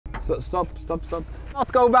Stop.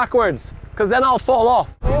 Not go backwards, because then I'll fall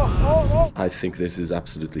off. I think this is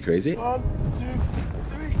absolutely crazy. 1, 2,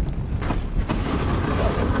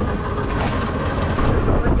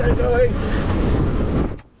 3. Get going.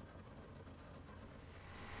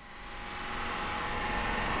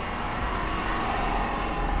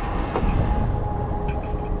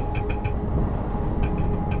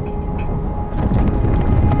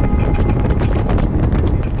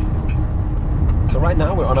 So right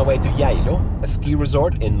now we're on our way to Geilo, a ski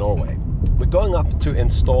resort in Norway. We're going up to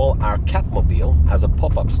install our Capmobile as a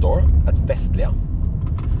pop-up store at Vestlia.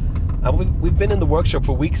 And we've been in the workshop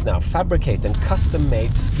for weeks now, fabricating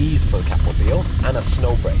custom-made skis for the Capmobile and a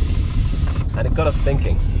snow brake. And it got us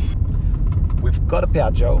thinking. We've got a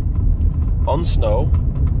Piaggio on snow,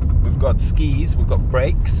 we've got skis, we've got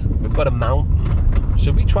brakes, we've got a mountain.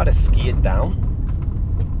 Should we try to ski it down?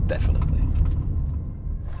 Definitely.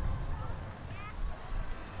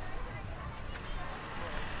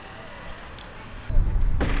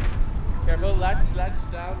 Careful, latch,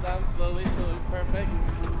 down, slowly, perfect.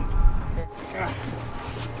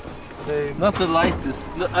 Not the lightest.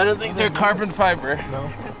 I don't think they're carbon fiber. No.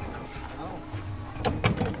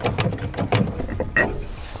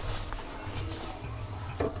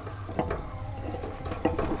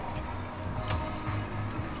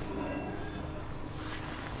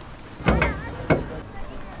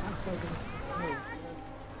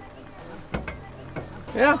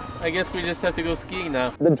 Yeah, I guess we just have to go skiing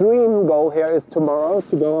now. The dream goal here is tomorrow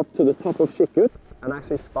to go up to the top of Skikkut and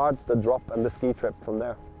actually start the drop and the ski trip from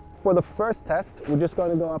there. For the first test, we're just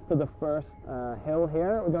going to go up to the first hill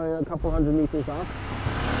here. We're going a couple hundred meters up.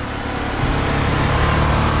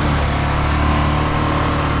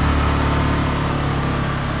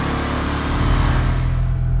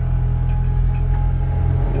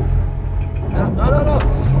 No.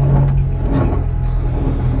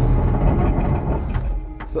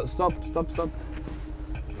 So, stop.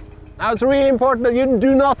 Now it's really important that you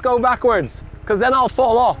do not go backwards, because then I'll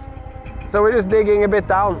fall off. So we're just digging a bit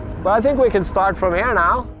down. But I think we can start from here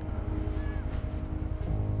now.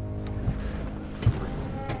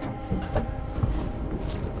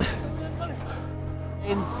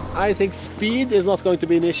 I think speed is not going to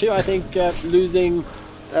be an issue. I think losing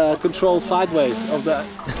control sideways of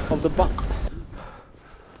the butt.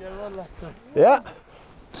 Yeah.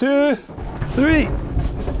 2, 3.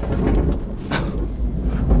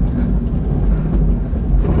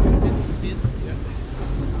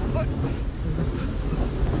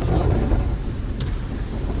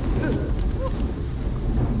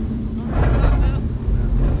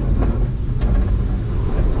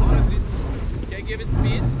 Give it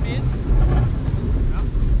speed.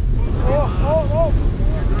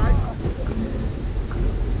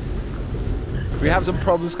 We have some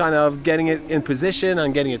problems kind of getting it in position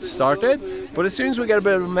and getting it started, but as soon as we get a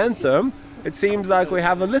bit of momentum, it seems like we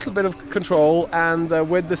have a little bit of control, and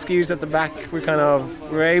with the skiers at the back,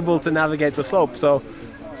 we're able to navigate the slope. So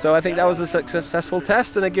I think that was a successful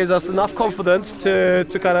test, and it gives us enough confidence to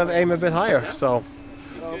kind of aim a bit higher. So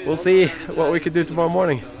we'll see what we could do tomorrow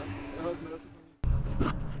morning.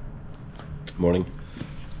 Morning.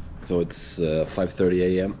 So it's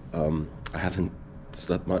 5:30 a.m. I haven't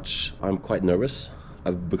slept much. I'm quite nervous.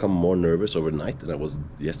 I've become more nervous overnight than I was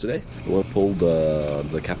yesterday. When I pulled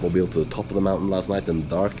the Capmobile to the top of the mountain last night in the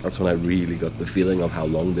dark, that's when I really got the feeling of how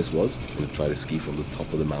long this was. I'm going to try to ski from the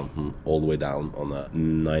top of the mountain all the way down on a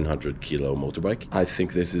 900 kilo motorbike. I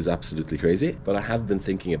think this is absolutely crazy, but I have been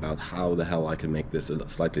thinking about how the hell I can make this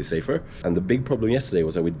slightly safer. And the big problem yesterday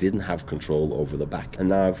was that we didn't have control over the back. And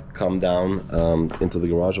now I've come down into the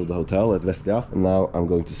garage of the hotel at Vestlia, and now I'm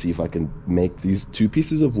going to see if I can make these 2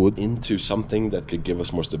 pieces of wood into something that could give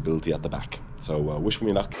us more stability at the back. So wish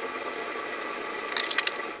me luck.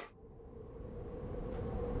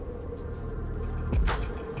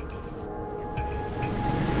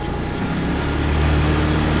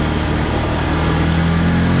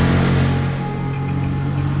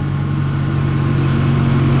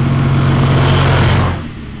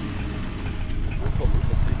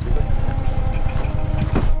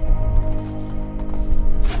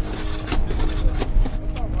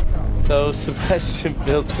 So Sebastian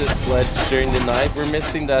built this sledge during the night. We're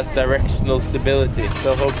missing that directional stability.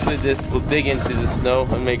 So hopefully this will dig into the snow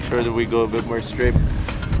and make sure that we go a bit more straight.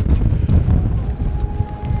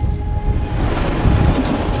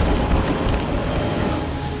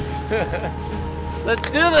 Let's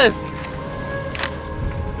do this!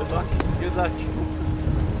 Good luck. Good luck.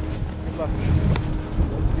 Good luck.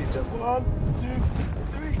 Let's be jump. 1, 2,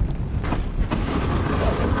 3.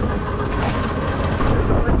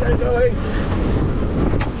 Get going.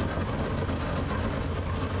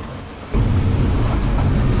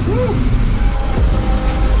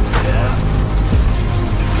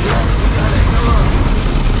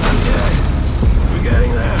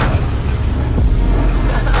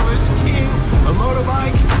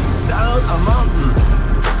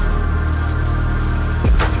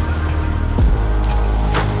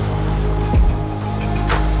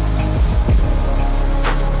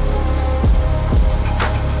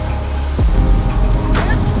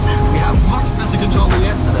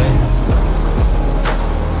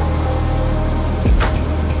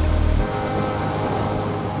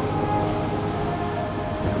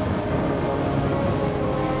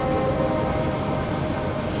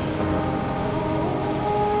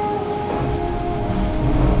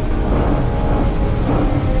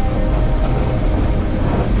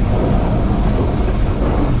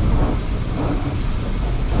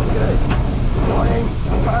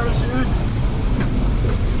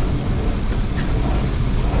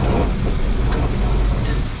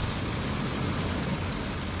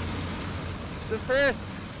 first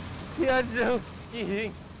Piaggio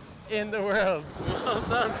skiing in the world. Well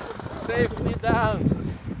done. Safely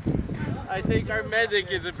down. I think our medic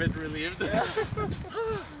is a bit relieved.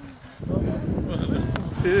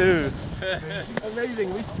 Two.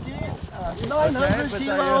 Amazing. We skied 900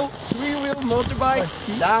 kilo 3-wheel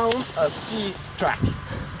motorbike down a ski track.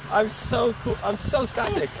 I'm so cool. I'm so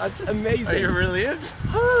static. That's amazing. Are you relieved?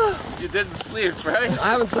 You didn't sleep, right?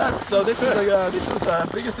 I haven't slept, so this was the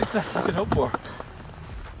biggest success I could hope for.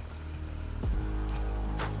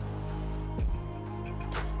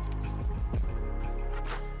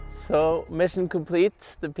 So mission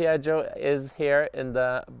complete. The Piaggio is here in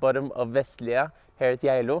the bottom of Vestlia, here at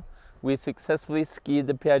Geilo. We successfully skied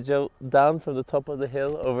the Piaggio down from the top of the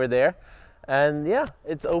hill over there. And yeah,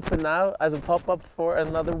 it's open now as a pop-up for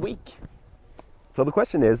another week. So the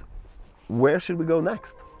question is, where should we go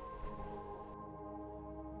next?